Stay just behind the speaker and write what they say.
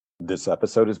This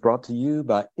episode is brought to you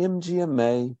by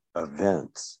MGMA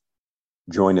Events.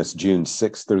 Join us June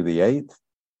 6th through the 8th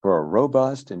for a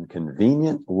robust and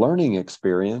convenient learning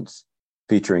experience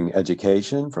featuring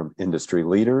education from industry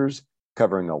leaders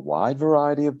covering a wide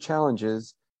variety of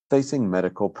challenges facing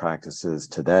medical practices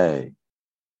today.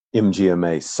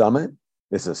 MGMA Summit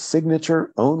is a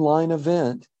signature online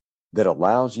event that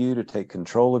allows you to take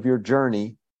control of your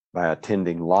journey by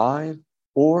attending live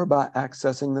or by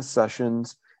accessing the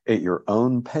sessions at your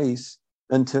own pace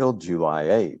until July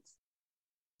 8th.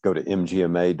 Go to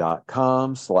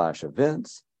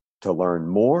mgma.com/events to learn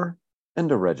more and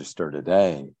to register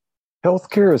today.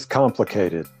 Healthcare is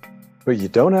complicated, but you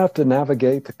don't have to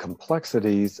navigate the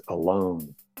complexities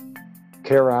alone.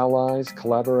 Care Allies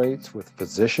collaborates with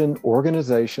physician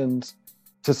organizations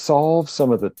to solve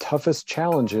some of the toughest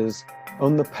challenges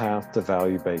on the path to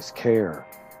value-based care.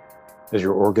 As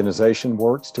your organization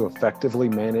works to effectively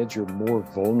manage your more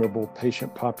vulnerable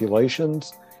patient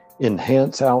populations,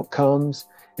 enhance outcomes,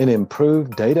 and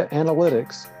improve data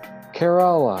analytics, Care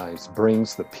Allies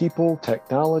brings the people,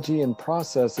 technology, and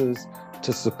processes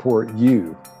to support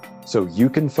you so you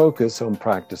can focus on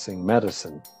practicing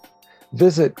medicine.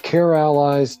 Visit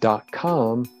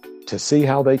careallies.com to see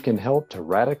how they can help to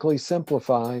radically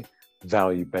simplify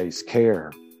value-based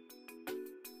care.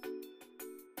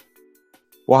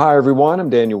 Well, hi, everyone. I'm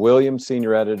Daniel Williams,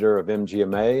 Senior Editor of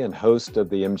MGMA and host of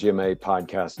the MGMA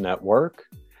Podcast Network.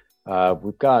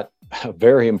 We've got a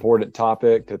very important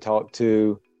topic to talk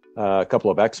to a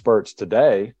couple of experts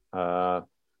today,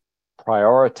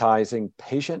 prioritizing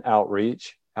patient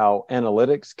outreach, how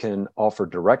analytics can offer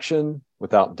direction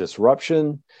without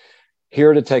disruption.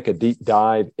 Here to take a deep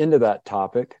dive into that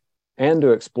topic and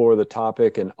to explore the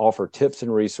topic and offer tips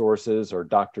and resources are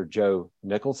Dr. Joe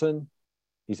Nicholson.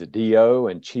 He's a DO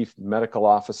and Chief Medical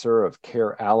Officer of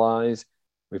Care Allies.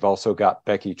 We've also got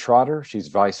Becky Trotter. She's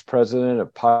Vice President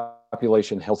of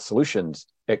Population Health Solutions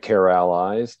at Care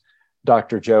Allies.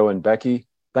 Dr. Joe and Becky,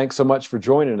 thanks so much for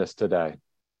joining us today.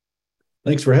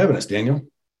 Thanks for having us, Daniel.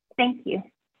 Thank you.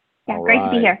 Yeah, All great right.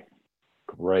 to be here.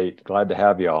 Great. Glad to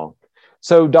have y'all.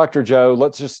 So, Dr. Joe,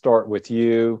 let's just start with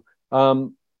you.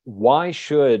 Why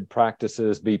should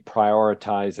practices be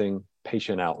prioritizing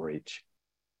patient outreach?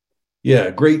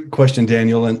 Yeah, great question,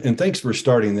 Daniel. And thanks for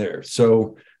starting there.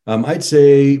 So I'd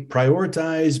say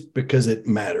prioritize because it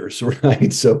matters,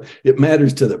 right? So it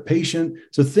matters to the patient.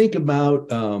 So think about,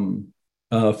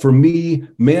 for me,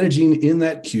 managing in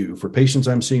that queue for patients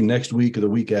I'm seeing next week or the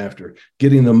week after,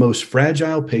 getting the most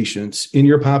fragile patients in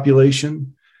your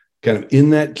population, kind of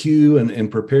in that queue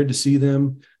and prepared to see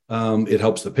them. It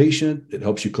helps the patient. It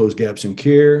helps you close gaps in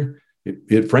care.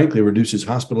 It frankly reduces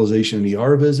hospitalization and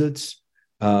ER visits.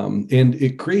 And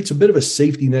it creates a bit of a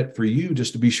safety net for you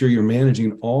just to be sure you're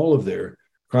managing all of their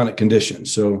chronic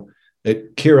conditions. So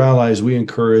at Care Allies, we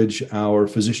encourage our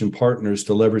physician partners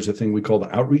to leverage a thing we call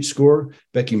the outreach score.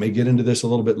 Becky may get into this a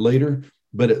little bit later,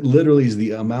 but it literally is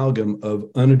the amalgam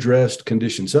of unaddressed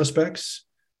condition suspects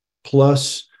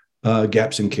plus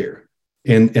gaps in care.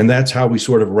 And that's how we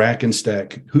sort of rack and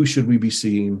stack who should we be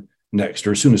seeing next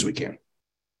or as soon as we can.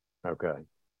 Okay.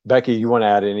 Becky, you want to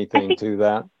add anything to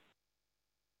that?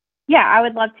 Yeah, I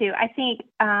would love to. I think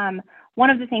one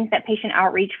of the things that patient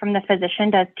outreach from the physician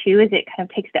does too is it kind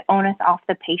of takes the onus off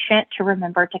the patient to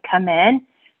remember to come in.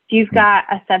 If you've got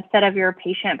a subset of your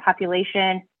patient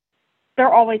population,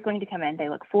 they're always going to come in. They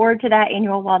look forward to that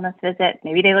annual wellness visit.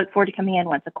 Maybe they look forward to coming in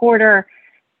once a quarter.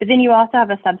 But then you also have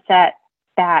a subset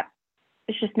that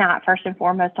is just not first and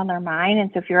foremost on their mind.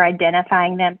 And so if you're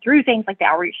identifying them through things like the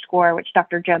outreach score, which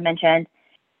Dr. Joe mentioned,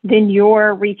 then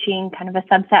you're reaching kind of a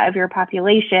subset of your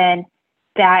population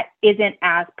that isn't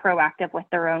as proactive with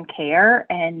their own care,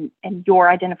 and you're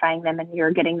identifying them and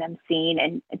you're getting them seen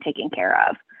and taken care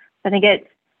of. So I think it's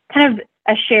kind of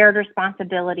a shared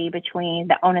responsibility between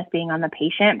the onus being on the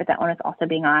patient, but the onus also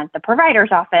being on the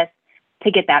provider's office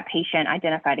to get that patient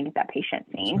identified and get that patient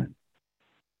seen. Right.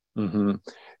 Mm-hmm.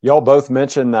 Y'all both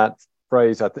mentioned that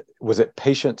phrase. Was it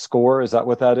patient score? Is that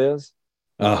what that is?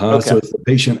 Okay. So it's the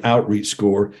patient outreach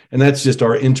score, and that's just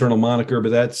our internal moniker,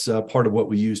 but that's part of what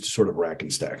we use to sort of rack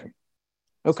and stack them.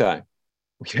 Okay.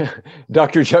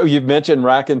 Dr. Joe, you've mentioned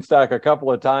rack and stack a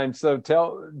couple of times. So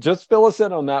just fill us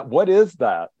in on that. What is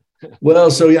that? Well,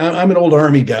 so yeah, I'm an old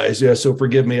Army guy. So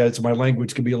forgive me. My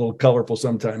language can be a little colorful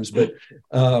sometimes, but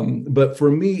for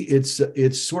me,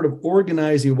 it's sort of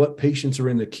organizing what patients are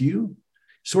in the queue,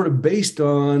 sort of based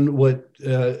on what,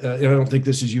 and I don't think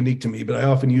this is unique to me, but I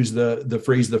often use the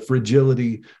phrase, the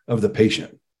fragility of the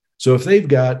patient. So if they've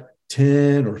got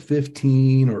 10 or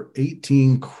 15 or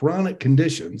 18 chronic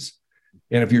conditions,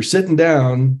 And if you're sitting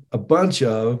down, a bunch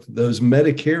of those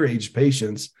Medicare age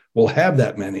patients will have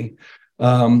that many.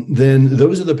 Then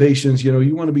those are the patients,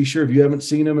 you want to be sure if you haven't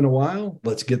seen them in a while,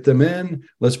 let's get them in,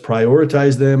 let's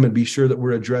prioritize them and be sure that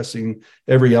we're addressing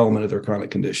every element of their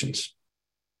chronic conditions.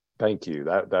 Thank you.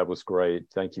 That was great.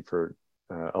 Thank you for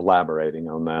elaborating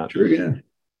on that. Sure, yeah.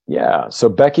 Yeah. So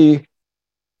Becky,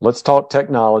 let's talk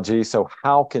technology. So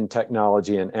how can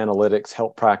technology and analytics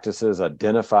help practices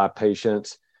identify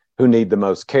patients who need the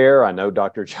most care? I know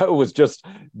Dr. Joe was just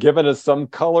giving us some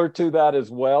color to that as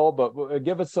well, but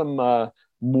give us some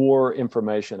more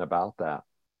information about that.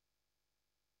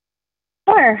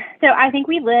 Sure. So I think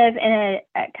we live in a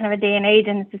kind of a day and age,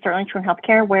 and this is certainly true in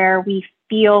healthcare, where we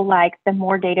feel like the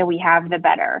more data we have, the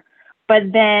better.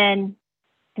 But then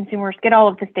consumers get all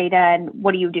of this data, and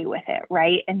what do you do with it,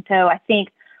 right? And so I think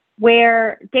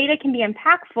where data can be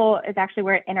impactful is actually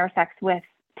where it intersects with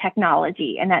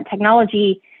technology, and that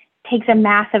technology takes a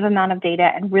massive amount of data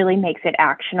and really makes it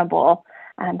actionable.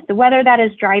 So whether that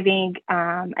is driving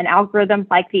an algorithm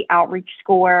like the outreach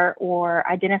score, or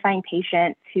identifying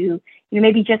patients who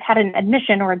maybe just had an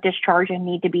admission or a discharge and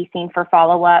need to be seen for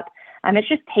follow-up, it's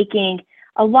just taking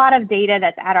a lot of data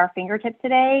that's at our fingertips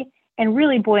today and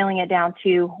really boiling it down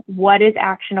to what is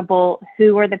actionable,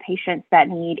 who are the patients that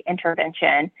need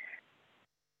intervention.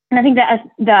 And I think that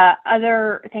the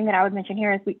other thing that I would mention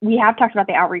here is we have talked about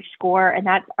the outreach score, and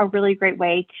that's a really great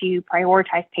way to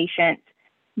prioritize patients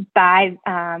by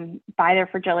their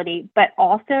fragility, but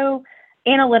also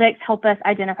analytics help us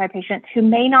identify patients who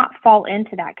may not fall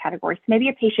into that category. So maybe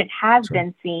a patient has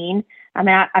been seen. I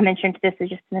mean, I mentioned this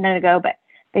just a minute ago, but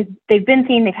they've been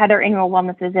seen, they've had their annual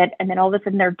wellness visit, and then all of a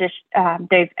sudden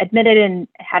they've admitted and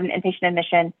had an inpatient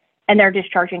admission, and they're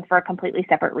discharging for a completely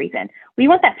separate reason. We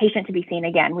want that patient to be seen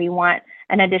again. We want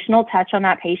an additional touch on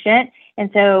that patient. And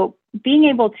so being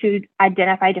able to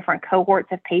identify different cohorts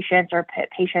of patients or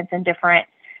patients in different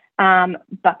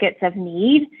buckets of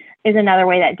need is another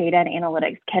way that data and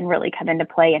analytics can really come into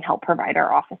play and help provider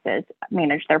offices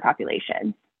manage their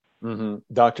population. Mm-hmm.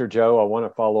 Dr. Joe, I want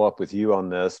to follow up with you on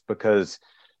this because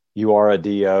you are a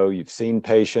DO, you've seen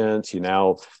patients, you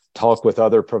now talk with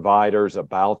other providers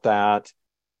about that.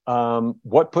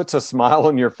 What puts a smile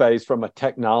on your face from a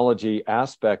technology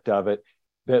aspect of it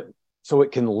so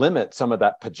it can limit some of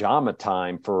that pajama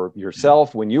time for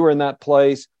yourself when you were in that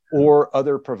place, or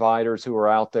other providers who are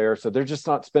out there, so they're just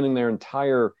not spending their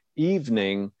entire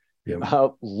evening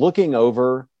looking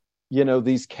over,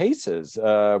 these cases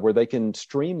where they can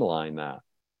streamline that?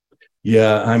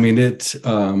 Yeah, I mean, it's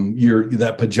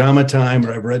that pajama time.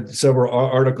 I've read several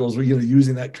articles where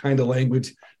using that kind of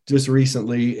language just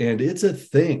recently, and it's a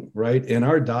thing, right? And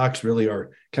our docs really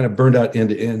are kind of burned out end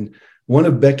to end. One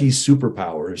of Becky's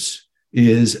superpowers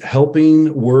is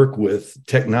helping work with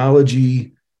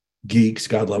technology geeks.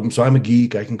 God love them. So I'm a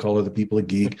geek. I can call other people a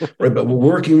geek, right? But we're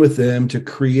working with them to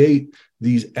create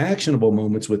these actionable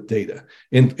moments with data.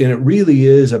 And it really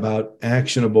is about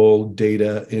actionable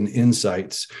data and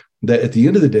insights that at the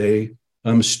end of the day,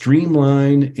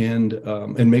 streamline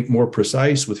and make more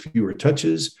precise with fewer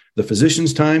touches, the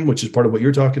physician's time, which is part of what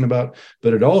you're talking about,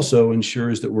 but it also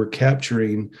ensures that we're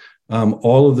capturing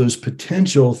all of those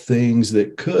potential things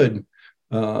that could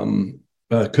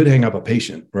hang up a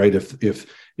patient, right? If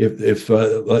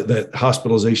that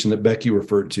hospitalization that Becky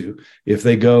referred to, if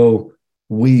they go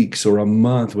weeks or a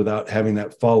month without having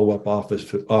that follow-up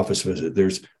office visit,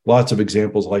 there's lots of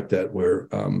examples like that where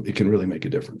it can really make a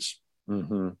difference.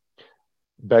 Mm-hmm.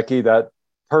 Becky, that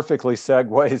perfectly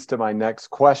segues to my next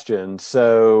question.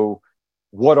 So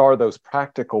what are those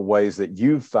practical ways that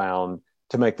you've found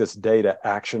to make this data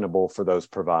actionable for those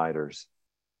providers?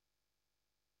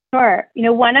 Sure.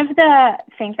 One of the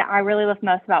things that I really love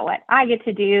most about what I get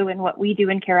to do and what we do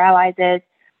in Care Allies is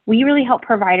we really help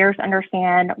providers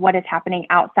understand what is happening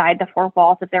outside the four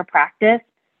walls of their practice.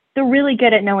 They're really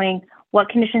good at knowing what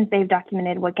conditions they've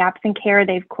documented, what gaps in care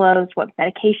they've closed, what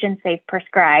medications they've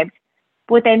prescribed.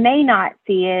 What they may not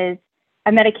see is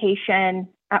a medication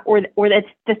or it's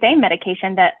the same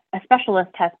medication that a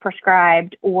specialist has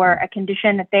prescribed, or a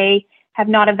condition that they have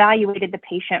not evaluated the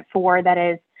patient for that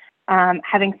is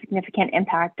having significant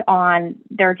impact on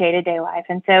their day-to-day life.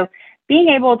 And so being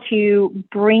able to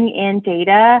bring in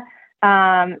data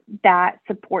that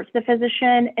supports the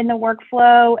physician in the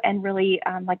workflow and really,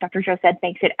 like Dr. Joe said,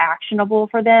 makes it actionable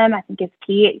for them, I think is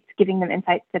key. It's giving them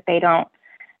insights that they don't,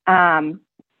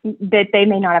 that they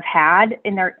may not have had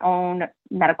in their own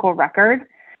medical record.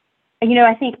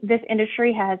 I think this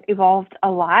industry has evolved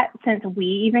a lot since we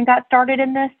even got started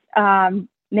in this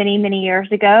many, many years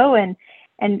ago. And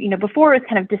before it was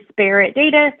kind of disparate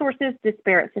data sources,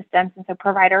 disparate systems. And so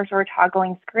providers were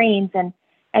toggling screens. And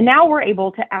And now we're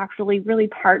able to actually really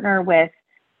partner with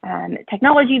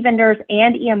technology vendors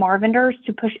and EMR vendors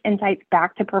to push insights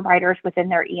back to providers within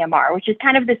their EMR, which is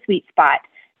kind of the sweet spot.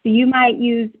 So you might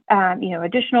use,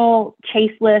 additional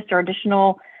chase lists or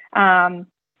additional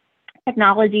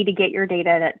technology to get your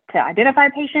data to identify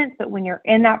patients. But when you're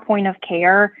in that point of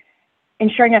care,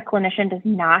 ensuring a clinician does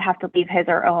not have to leave his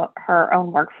or her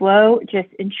own workflow just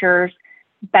ensures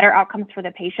better outcomes for the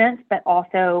patients, but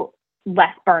also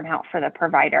less burnout for the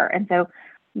provider. And so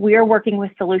we're working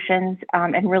with solutions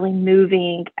and really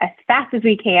moving as fast as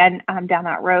we can down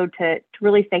that road to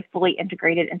really stay fully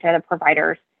integrated into the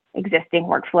provider's existing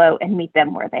workflow and meet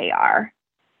them where they are.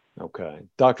 Okay.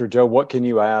 Dr. Joe, what can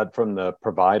you add from the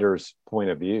provider's point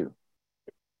of view?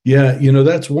 Yeah,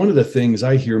 that's one of the things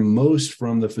I hear most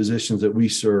from the physicians that we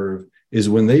serve is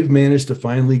when they've managed to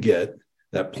finally get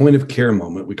that point of care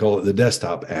moment, we call it the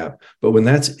desktop app, but when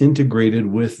that's integrated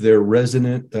with their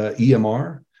resident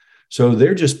EMR, so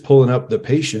they're just pulling up the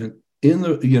patient in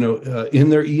the, in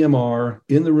their EMR,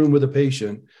 in the room with the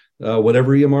patient,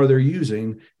 whatever EMR they're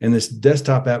using, and this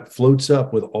desktop app floats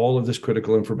up with all of this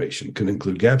critical information. It could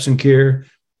include gaps in care,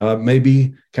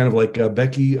 maybe kind of like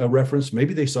Becky referenced,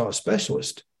 maybe they saw a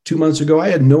specialist 2 months ago. I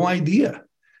had no idea.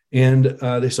 And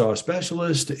they saw a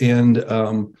specialist and,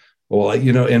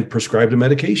 and prescribed a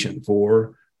medication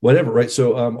for whatever, right?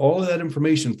 So all of that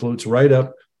information floats right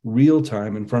up real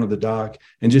time in front of the doc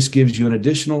and just gives you an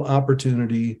additional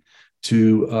opportunity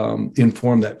to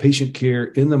inform that patient care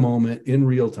in the moment, in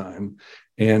real time,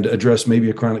 and address maybe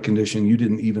a chronic condition you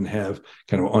didn't even have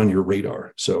kind of on your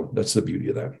radar. So that's the beauty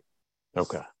of that.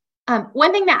 Okay.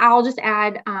 One thing that I'll just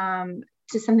add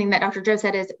to something that Dr. Joe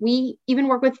said is we even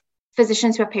work with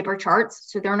physicians who have paper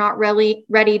charts. So they're not really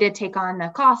ready to take on the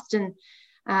cost and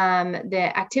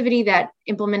the activity that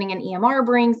implementing an EMR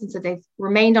brings. And so they've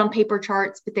remained on paper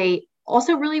charts, but they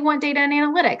also really want data and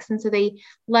analytics. And so they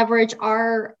leverage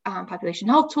our population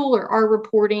health tool or our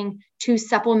reporting to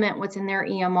supplement what's in their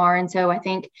EMR. And so I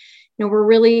think, we're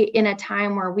really in a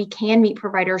time where we can meet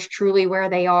providers truly where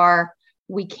they are.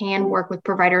 We can work with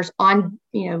providers on,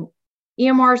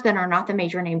 EMRs that are not the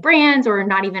major name brands or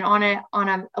not even on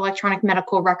an electronic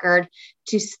medical record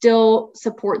to still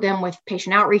support them with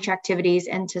patient outreach activities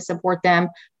and to support them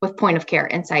with point of care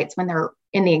insights when they're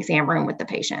in the exam room with the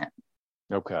patient.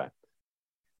 Okay.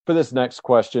 For this next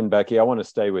question, Becky, I want to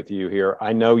stay with you here.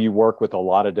 I know you work with a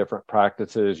lot of different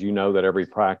practices. You know that every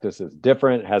practice is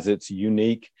different, has its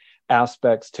unique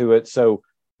aspects to it. So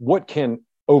what can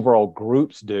overall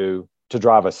groups do to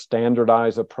drive a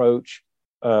standardized approach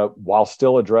while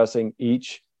still addressing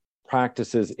each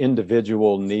practice's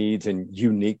individual needs and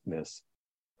uniqueness?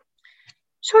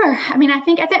 Sure. I mean, I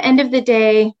think at the end of the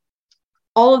day,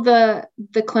 all of the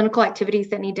clinical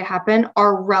activities that need to happen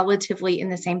are relatively in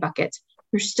the same bucket.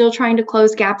 You're still trying to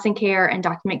close gaps in care and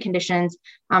document conditions,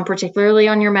 particularly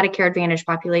on your Medicare Advantage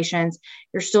populations.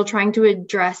 You're still trying to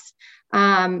address,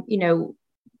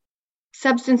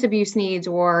 substance abuse needs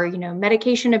or,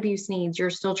 medication abuse needs.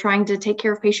 You're still trying to take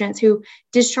care of patients who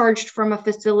discharged from a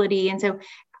facility. And so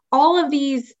all of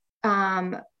these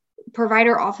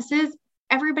provider offices,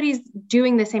 everybody's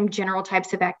doing the same general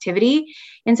types of activity.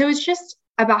 And so it's just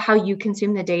about how you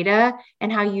consume the data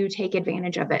and how you take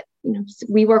advantage of it.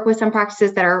 We work with some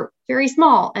practices that are very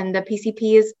small, and the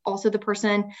PCP is also the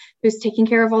person who's taking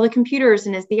care of all the computers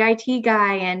and is the IT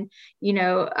guy, and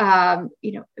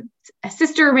a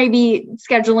sister may be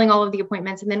scheduling all of the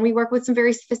appointments. And then we work with some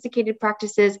very sophisticated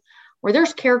practices where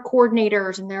there's care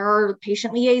coordinators and there are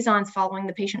patient liaisons following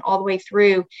the patient all the way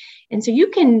through. And so you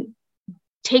can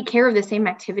take care of the same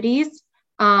activities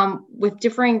with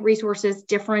differing resources,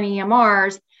 different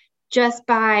EMRs, just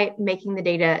by making the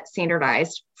data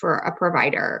standardized for a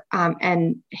provider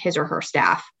and his or her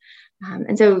staff.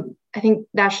 And so I think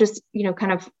that's just,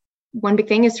 kind of one big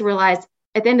thing is to realize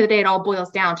at the end of the day, it all boils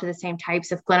down to the same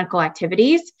types of clinical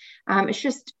activities. It's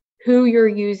just who you're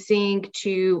using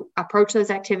to approach those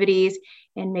activities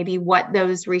and maybe what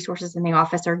those resources in the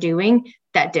office are doing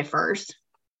that differs.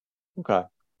 Okay.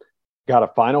 Got a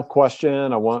final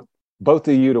question. I want both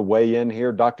of you to weigh in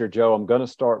here. Dr. Joe, I'm going to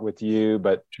start with you,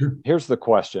 but Sure. Here's the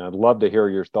question. I'd love to hear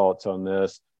your thoughts on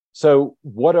this. So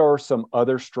what are some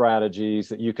other strategies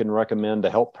that you can recommend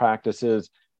to help practices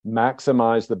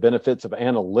maximize the benefits of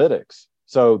analytics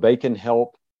so they can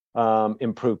help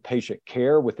improve patient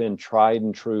care within tried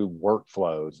and true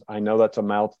workflows? I know that's a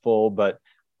mouthful, but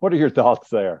what are your thoughts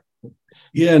there?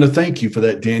 Yeah, no, thank you for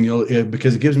that, Daniel,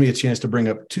 because it gives me a chance to bring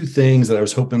up two things that I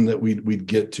was hoping that we'd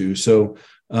get to. So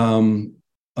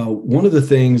one of the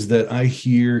things that I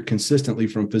hear consistently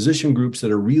from physician groups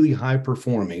that are really high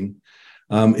performing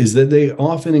is that they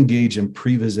often engage in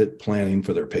pre-visit planning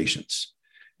for their patients.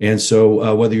 And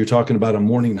so whether you're talking about a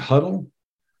morning huddle,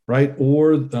 right,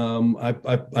 or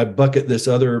I bucket this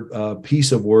other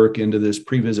piece of work into this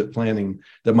pre-visit planning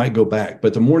that might go back.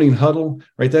 But the morning huddle,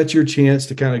 right, that's your chance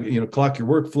to kind of, clock your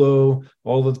workflow.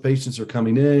 All of the patients are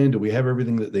coming in. Do we have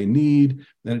everything that they need?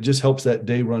 And it just helps that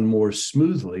day run more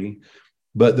smoothly.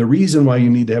 But the reason why you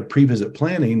need to have pre-visit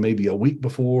planning maybe a week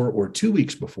before or 2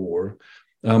 weeks before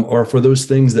are for those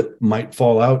things that might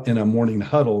fall out in a morning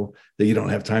huddle that you don't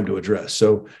have time to address.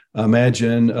 So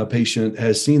imagine a patient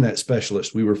has seen that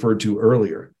specialist we referred to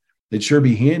earlier. It'd sure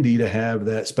be handy to have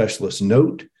that specialist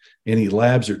note any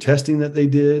labs or testing that they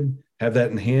did, have that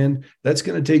in hand. That's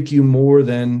going to take you more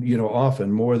than,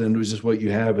 often more than just what you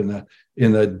have in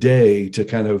the day to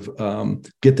kind of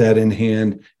get that in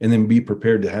hand and then be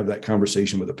prepared to have that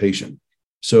conversation with a patient.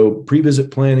 So pre-visit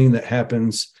planning that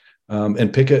happens,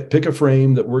 and pick a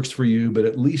frame that works for you, but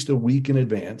at least a week in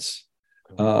advance.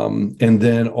 And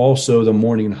then also the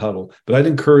morning huddle. But I'd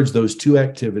encourage those two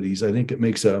activities. I think it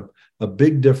makes a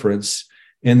big difference.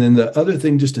 And then the other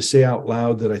thing just to say out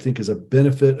loud that I think is a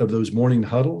benefit of those morning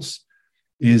huddles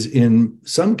is in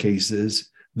some cases,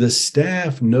 the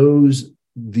staff knows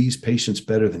these patients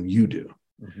better than you do,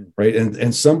 right?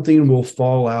 And something will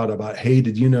fall out about, hey,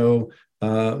 did you know,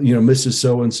 Mrs.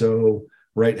 So-and-so,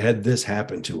 right, had this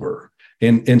happen to her.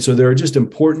 And so there are just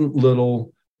important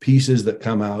little pieces that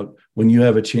come out when you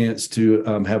have a chance to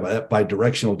have a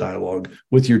bi-directional dialogue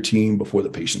with your team before the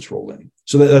patients roll in.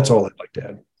 So that's all I'd like to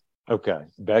add. Okay.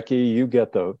 Becky, you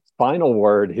get the final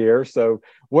word here. So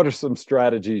what are some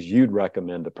strategies you'd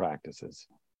recommend to practices?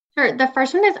 Sure. The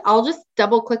first one is I'll just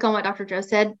double click on what Dr. Joe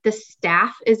said. The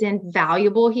staff is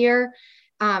invaluable here.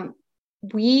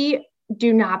 We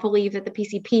do not believe that the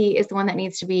PCP is the one that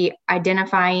needs to be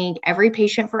identifying every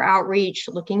patient for outreach,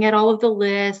 looking at all of the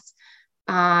lists,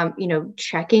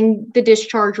 checking the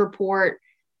discharge report.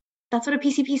 That's what a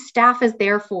PCP staff is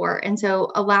there for. And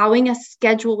so allowing a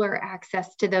scheduler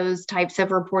access to those types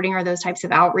of reporting or those types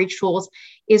of outreach tools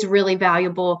is really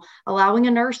valuable. Allowing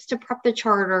a nurse to prep the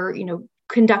chart or,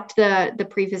 conduct the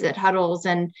pre-visit huddles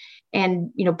and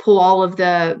pull all of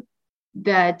the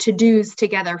to-dos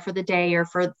together for the day or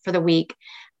for the week.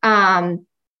 I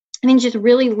think just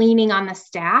really leaning on the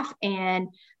staff and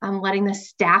letting the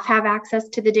staff have access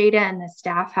to the data and the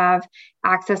staff have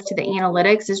access to the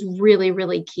analytics is really,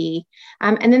 really key.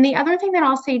 And then the other thing that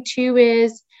I'll say too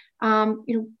is,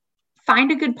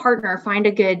 find a good partner, find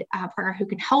a good partner who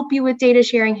can help you with data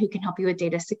sharing, who can help you with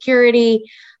data security,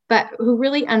 but who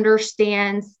really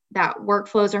understands that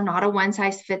workflows are not a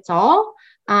one-size-fits-all.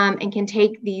 And can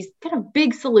take these kind of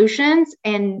big solutions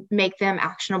and make them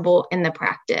actionable in the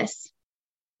practice.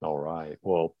 All right.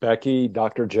 Well, Becky,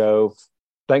 Dr. Joe,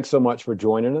 thanks so much for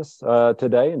joining us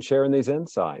today and sharing these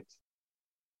insights.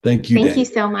 Thank you. Thank you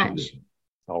so much.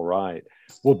 All right.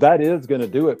 Well, that is going to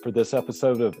do it for this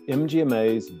episode of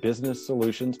MGMA's Business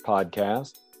Solutions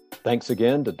Podcast. Thanks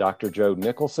again to Dr. Joe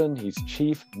Nicholson. He's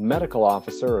Chief Medical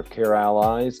Officer of Care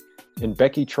Allies, and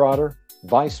Becky Trotter,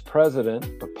 Vice President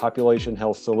of Population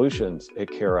Health Solutions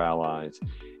at Care Allies.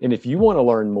 And if you want to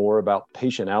learn more about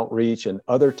patient outreach and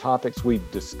other topics we've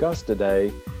discussed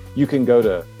today, you can go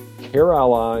to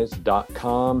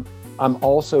careallies.com. I'm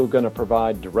also going to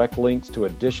provide direct links to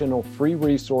additional free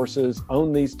resources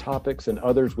on these topics and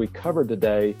others we covered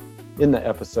today in the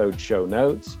episode show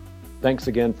notes. Thanks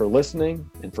again for listening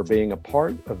and for being a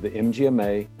part of the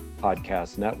MGMA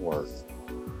Podcast Network.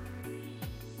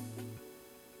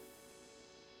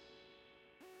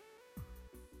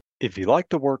 If you like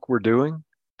the work we're doing,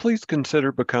 please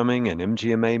consider becoming an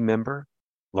MGMA member.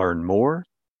 Learn more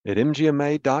at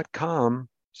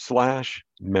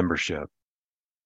mgma.com/membership.